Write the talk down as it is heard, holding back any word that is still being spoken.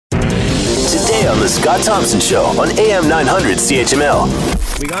Today on The Scott Thompson Show on AM 900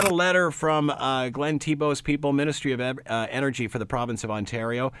 CHML. We got a letter from Glenn Thibeault's people, Ministry of Energy for the province of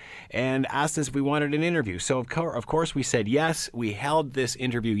Ontario, and asked us if we wanted an interview. So, of course, we said yes. We held this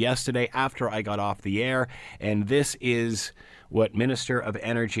interview yesterday after I got off the air, and this is what Minister of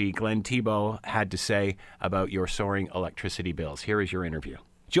Energy Glenn Thibeault had to say about your soaring electricity bills. Here is your interview.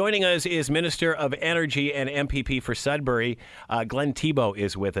 Joining us is Minister of Energy and MPP for Sudbury. Glenn Thibeault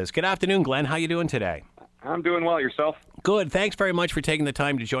is with us. Good afternoon, Glenn. How are you doing today? I'm doing well. Yourself? Good. Thanks very much for taking the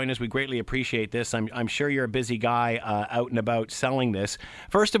time to join us. We greatly appreciate this. I'm sure you're a busy guy out and about selling this.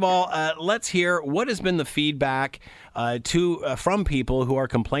 First of all, let's hear what has been the feedback from people who are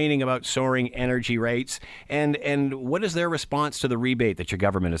complaining about soaring energy rates, and what is their response to the rebate that your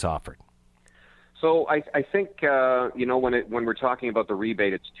government has offered? So I think, when we're talking about the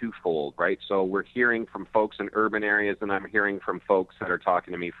rebate, it's twofold, right? So we're hearing from folks in urban areas, and I'm hearing from folks that are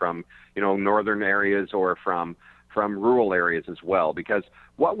talking to me from, northern areas or from rural areas as well, because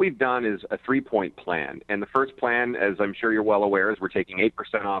what we've done is a 3-point plan. And the first plan, as I'm sure you're well aware, is we're taking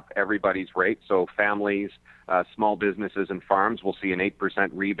 8% off everybody's rate. So families, small businesses, and farms will see an 8%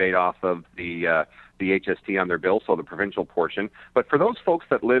 rebate off of the HST on their bill, so the provincial portion. But for those folks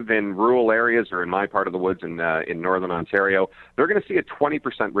that live in rural areas or in my part of the woods in northern Ontario, they're going to see a 20%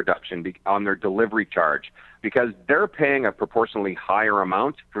 reduction on their delivery charge, because they're paying a proportionally higher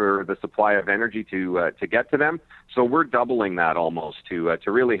amount for the supply of energy to get to them. So we're doubling that almost to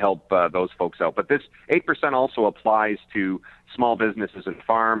really help those folks out. But this 8% also applies to small businesses and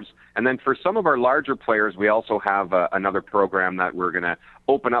farms. And then for some of our larger players, we also have another program that we're going to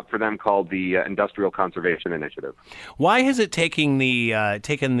open up for them called the Industrial Conservation Initiative. Why has it taken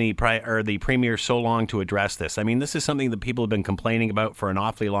the Premier so long to address this? I mean, this is something that people have been complaining about for an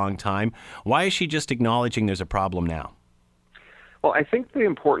awfully long time. Why is she just acknowledging there's a problem now? Well, I think the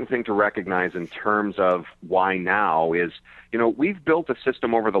important thing to recognize in terms of why now is, we've built a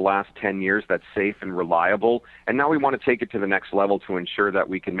system over the last 10 years that's safe and reliable, and now we want to take it to the next level to ensure that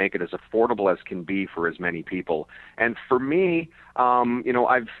we can make it as affordable as can be for as many people. And for me,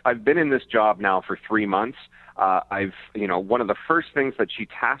 I've been in this job now for 3 months. One of the first things that she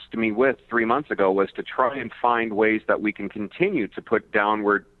tasked me with 3 months ago was to try and find ways that we can continue to put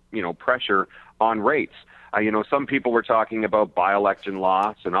downward, pressure on rates. Some people were talking about by-election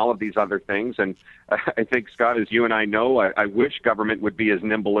loss and all of these other things. And I think, Scott, as you and I know, I wish government would be as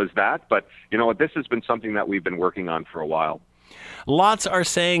nimble as that. But, this has been something that we've been working on for a while. Lots are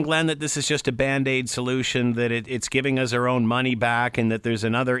saying, Glenn, that this is just a Band-Aid solution, that it's giving us our own money back, and that there's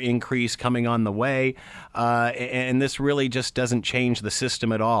another increase coming on the way. And this really just doesn't change the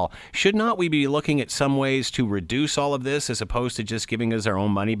system at all. Should not we be looking at some ways to reduce all of this as opposed to just giving us our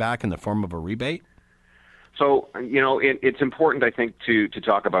own money back in the form of a rebate? So, it's important, I think, to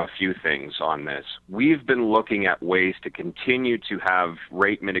talk about a few things on this. We've been looking at ways to continue to have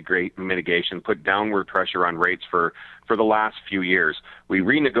rate mitigation, put downward pressure on rates for the last few years. We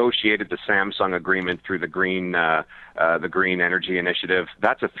renegotiated the Samsung agreement through the Green Energy Initiative.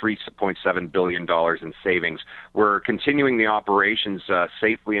 That's a $3.7 billion in savings. We're continuing the operations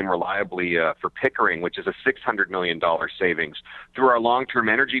safely and reliably for Pickering, which is a $600 million savings. Through our long-term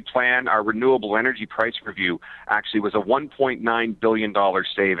energy plan, our renewable energy price review actually was a $1.9 billion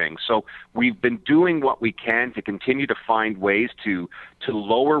savings. So we've been doing what we can to continue to find ways to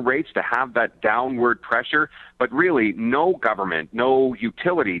lower rates, to have that downward pressure. But really, no government, no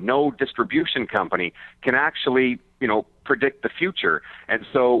utility, no distribution company can actually, predict the future. And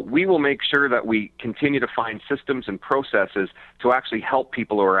so we will make sure that we continue to find systems and processes to actually help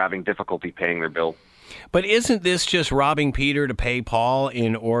people who are having difficulty paying their bill. But isn't this just robbing Peter to pay Paul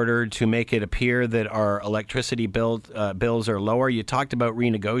in order to make it appear that our electricity bills are lower? You talked about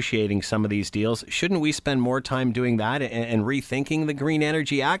renegotiating some of these deals. Shouldn't we spend more time doing that and rethinking the Green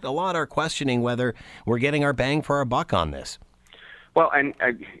Energy Act? A lot are questioning whether we're getting our bang for our buck on this. Well, and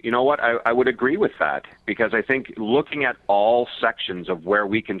you know what? I would agree with that, because I think looking at all sections of where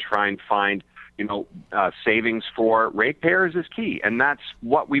we can try and find savings for ratepayers is key. And that's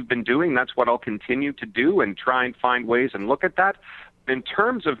what we've been doing. That's what I'll continue to do, and try and find ways and look at that. In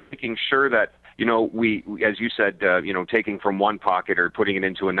terms of making sure that, we, as you said, taking from one pocket or putting it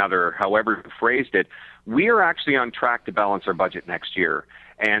into another, however you phrased it, we are actually on track to balance our budget next year.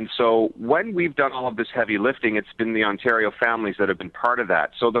 And so when we've done all of this heavy lifting, it's been the Ontario families that have been part of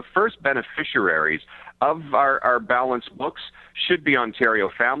that. So the first beneficiaries of our balanced books should be Ontario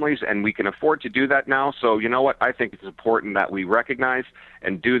families, and we can afford to do that now. So you know what? I think it's important that we recognize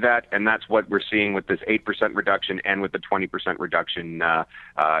and do that, and that's what we're seeing with this 8% reduction and with the 20% reduction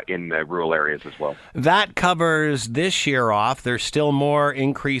in the rural areas as well. That covers this year off. There's still more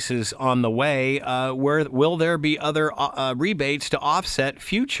increases on the way. Will there be other rebates to offset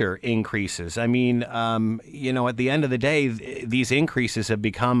future increases? I mean, at the end of the day, these increases have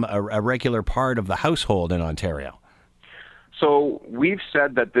become a regular part of the household in Ontario. So we've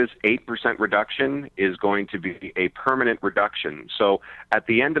said that this 8% reduction is going to be a permanent reduction. So at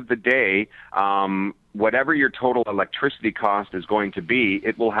the end of the day, whatever your total electricity cost is going to be,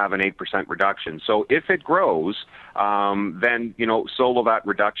 it will have an 8% reduction. So if it grows, then, so will that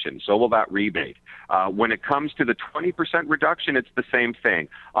reduction, so will that rebate. When it comes to the 20% reduction, it's the same thing.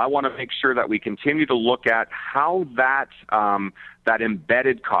 I want to make sure that we continue to look at how that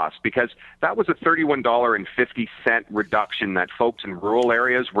embedded cost, because that was a $31.50 reduction that folks in rural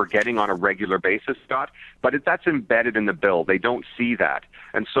areas were getting on a regular basis, Scott, but that's embedded in the bill. They don't see that.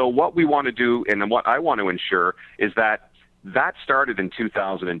 And so what we want to do, and what I want to ensure, is that started in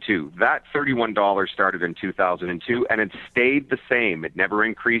 2002. That $31 started in 2002, and it stayed the same. It never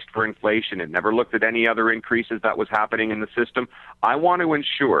increased for inflation. It never looked at any other increases that was happening in the system. I want to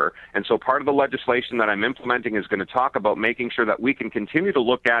ensure, and so part of the legislation that I'm implementing is going to talk about making sure that we can continue to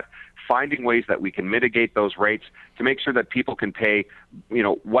look at finding ways that we can mitigate those rates to make sure that people can pay,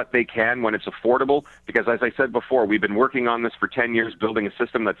 what they can when it's affordable. Because as I said before, we've been working on this for 10 years, building a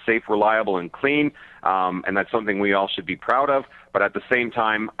system that's safe, reliable, and clean, and that's something we all should be proud of. But at the same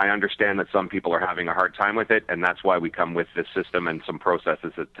time, I understand that some people are having a hard time with it, and that's why we come with this system and some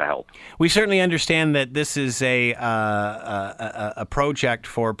processes to help. We certainly understand that this is a project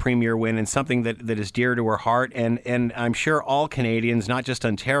for Premier Wynne and something that is dear to her heart, and I'm sure all Canadians, not just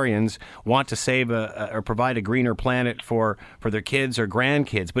Ontarians, want to save or provide a greener planet for their kids or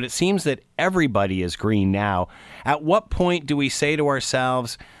grandkids. But it seems that everybody is green now. At what point do we say to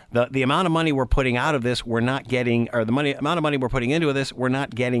ourselves, the amount of money we're putting out of this, we're not getting, or the amount of money we're putting into this, we're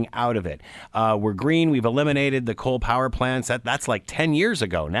not getting out of it. We're green. We've eliminated the coal power plants. That's like 10 years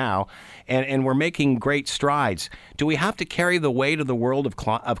ago now, and we're making great strides. Do we have to carry the weight of the world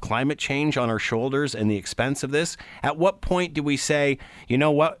of climate change on our shoulders and the expense of this? At what point do we say, you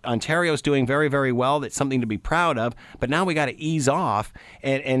know what, Ontario's doing very, very well. That's something to be proud of, but now we got to ease off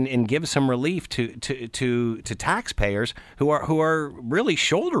and give some relief to taxpayers who are really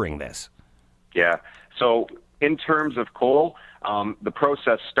shouldering this? Yeah. So in terms of coal, the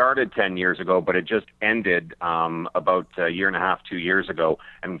process started 10 years ago, but it just ended about a year and a half, 2 years ago.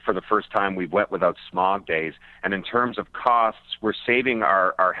 And for the first time, we've wet without smog days. And in terms of costs, we're saving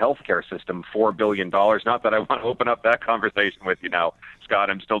our healthcare system $4 billion. Not that I want to open up that conversation with you now, Scott.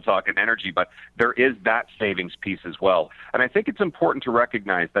 I'm still talking energy, but there is that savings piece as well. And I think it's important to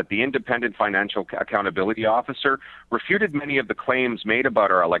recognize that the Independent Financial Accountability Officer refuted many of the claims made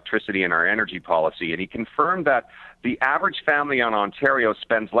about our electricity and our energy policy. And he confirmed that the average family in Ontario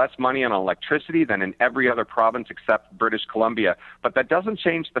spends less money on electricity than in every other province except British Columbia. But that doesn't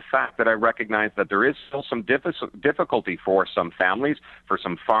change the fact that I recognize that there is still some difficulty for some families, for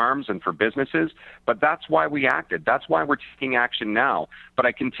some farms, and for businesses. But that's why we acted. That's why we're taking action now. But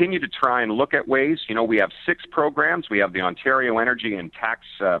I continue to try and look at ways. We have 6 programs. We have the Ontario Energy and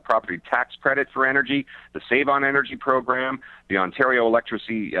Property Tax Credit for Energy, the Save on Energy program, the Ontario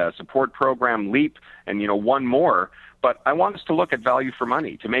Electricity Support Program, LEAP, and one more. But I want us to look at value for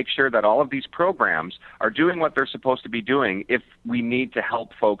money to make sure that all of these programs are doing what they're supposed to be doing if we need to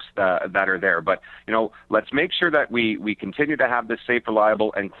help folks that are there. But, let's make sure that we continue to have this safe,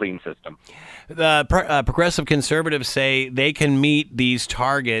 reliable, and clean system. The progressive Conservatives say they can meet these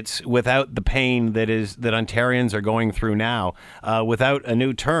targets without the pain that Ontarians are going through now, without a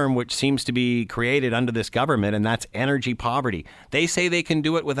new term which seems to be created under this government, and that's energy poverty. They say they can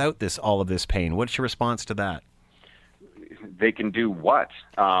do it without all of this pain. What's your response to that? They can do what?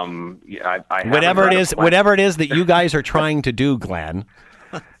 Whatever it is that you guys are trying to do, Glenn.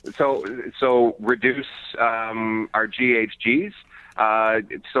 So reduce our GHGs.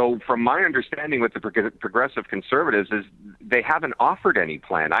 So from my understanding with the Progressive Conservatives is they haven't offered any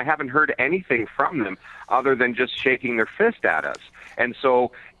plan. I haven't heard anything from them other than just shaking their fist at us. And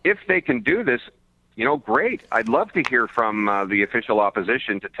so if they can do this, great. I'd love to hear from the official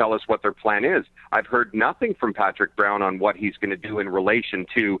opposition to tell us what their plan is. I've heard nothing from Patrick Brown on what he's going to do in relation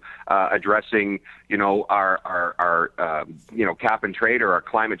to addressing, our cap and trade or our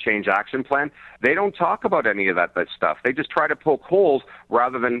climate change action plan. They don't talk about any of that stuff. They just try to poke holes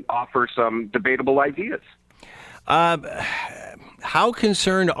rather than offer some debatable ideas. How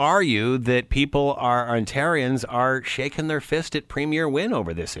concerned are you that Ontarians are shaking their fist at Premier Wynne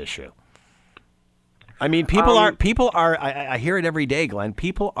over this issue? I mean, people are. I hear it every day, Glenn.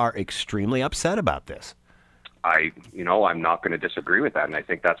 People are extremely upset about this. I'm not going to disagree with that, and I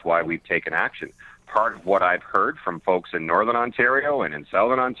think that's why we've taken action. Part of what I've heard from folks in Northern Ontario and in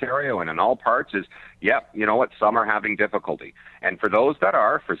Southern Ontario and in all parts is, you know what, some are having difficulty. And for those that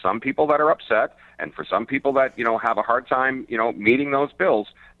are, for some people that are upset, and for some people that, have a hard time, meeting those bills,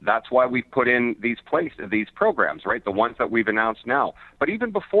 that's why we've put in these programs, right? The ones that we've announced now. But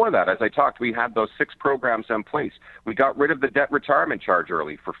even before that, as I talked, we had those 6 programs in place. We got rid of the debt retirement charge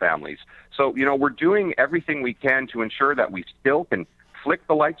early for families. So, we're doing everything we can to ensure that we still can flick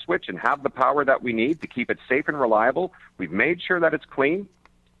the light switch and have the power that we need to keep it safe and reliable. We've made sure that it's clean.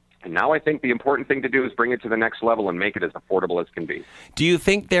 And now I think the important thing to do is bring it to the next level and make it as affordable as can be. Do you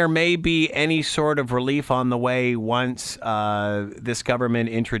think there may be any sort of relief on the way once this government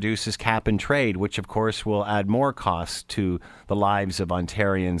introduces cap and trade, which of course will add more costs to the lives of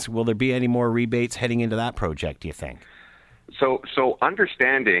Ontarians? Will there be any more rebates heading into that project, do you think? So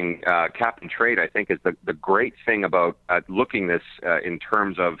understanding cap and trade, I think, is the great thing about looking this in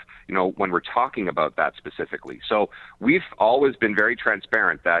terms of, when we're talking about that specifically. So we've always been very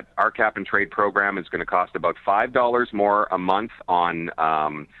transparent that our cap and trade program is going to cost about $5 more a month on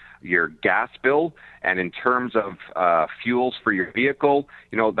your gas bill. And in terms of fuels for your vehicle,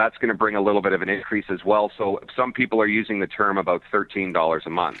 that's going to bring a little bit of an increase as well. So some people are using the term about $13 a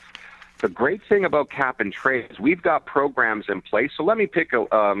month. The great thing about cap and trade is we've got programs in place. So let me pick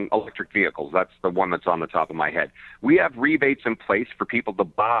electric vehicles. That's the one that's on the top of my head. We have rebates in place for people to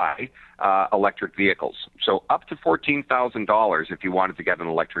buy electric vehicles. So up to $14,000 if you wanted to get an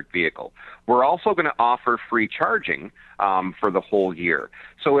electric vehicle. We're also going to offer free charging for the whole year.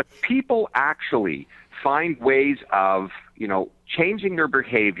 So if people actually find ways of, changing their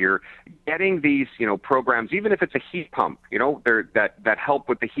behavior, getting these, programs, even if it's a heat pump, that help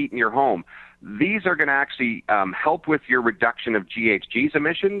with the heat in your home. These are going to actually help with your reduction of GHGs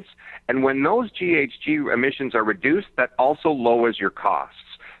emissions. And when those GHG emissions are reduced, that also lowers your costs.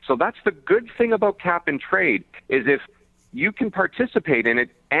 So that's the good thing about cap and trade, is if you can participate in it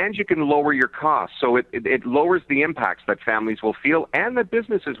and you can lower your costs. So it lowers the impacts that families will feel and that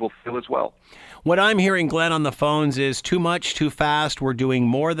businesses will feel as well. What I'm hearing, Glenn, on the phones is too much, too fast. We're doing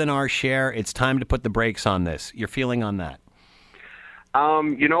more than our share. It's time to put the brakes on this. Your feeling on that?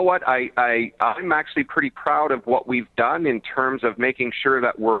 You know what? I'm actually pretty proud of what we've done in terms of making sure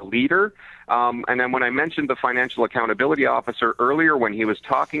that we're a leader. And then when I mentioned the Financial Accountability Officer earlier, when he was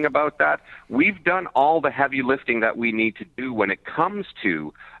talking about that, we've done all the heavy lifting that we need to do when it comes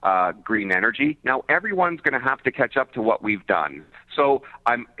to green energy. Now, everyone's going to have to catch up to what we've done. So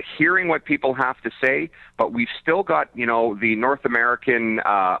I'm hearing what people have to say, but we've still got, the North American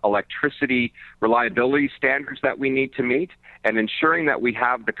electricity reliability standards that we need to meet, and ensuring that we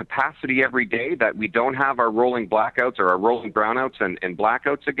have the capacity every day, that we don't have our rolling blackouts or our rolling brownouts and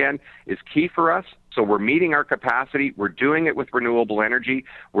blackouts again, is key for us. So we're meeting our capacity. We're doing it with renewable energy.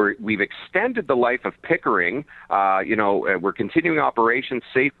 We've extended the life of Pickering. We're continuing operations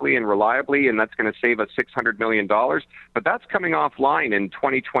safely and reliably, and that's going to save us $600 million. But that's coming offline in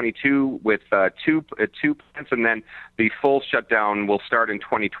 2022 with two plants, and then the full shutdown will start in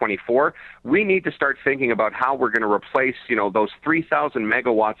 2024. We need to start thinking about how we're going to replace, those 3,000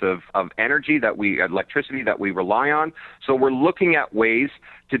 megawatts of electricity that we rely on. So we're looking at ways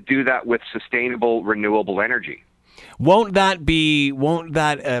to do that with sustainable, renewable energy. Won't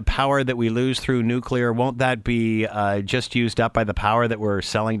that power that we lose through nuclear, won't that be just used up by the power that we're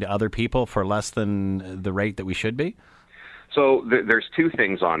selling to other people for less than the rate that we should be? So there's two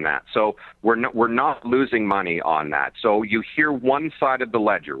things on that. So we're not losing money on that. So you hear one side of the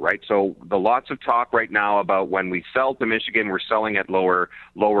ledger, right? So the lots of talk right now about when we sell to Michigan, we're selling at lower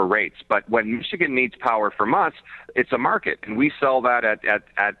rates. But when Michigan needs power from us, it's a market, and we sell that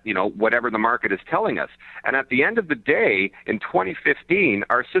at whatever the market is telling us. And at the end of the day, in 2015,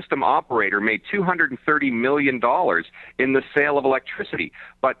 our system operator made $230 million in the sale of electricity.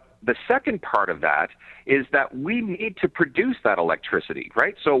 But the second part of that is that we need to produce that electricity,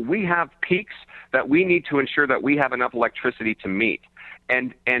 right? So we have peaks that we need to ensure that we have enough electricity to meet.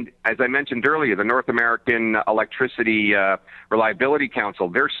 And as I mentioned earlier, the North American Electricity Reliability Council,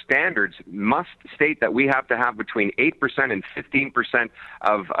 their standards must state that we have to have between 8% and 15%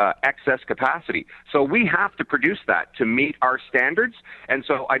 of excess capacity. So we have to produce that to meet our standards. And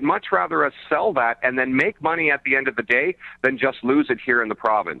so I'd much rather us sell that and then make money at the end of the day than just lose it here in the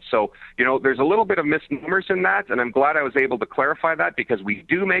province. So, there's a little bit of misnomers in that, and I'm glad I was able to clarify that, because we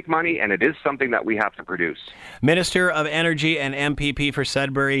do make money and it is something that we have to produce. Minister of Energy and MPP for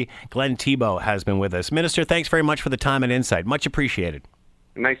Sudbury, Glenn Thibeault, has been with us. Minister, thanks very much for the time and insight. Much appreciated.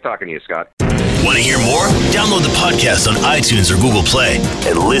 Nice talking to you, Scott. Want to hear more? Download the podcast on iTunes or Google Play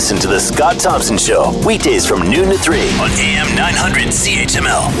and listen to The Scott Thompson Show weekdays from noon to 3 on AM 900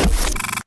 CHML.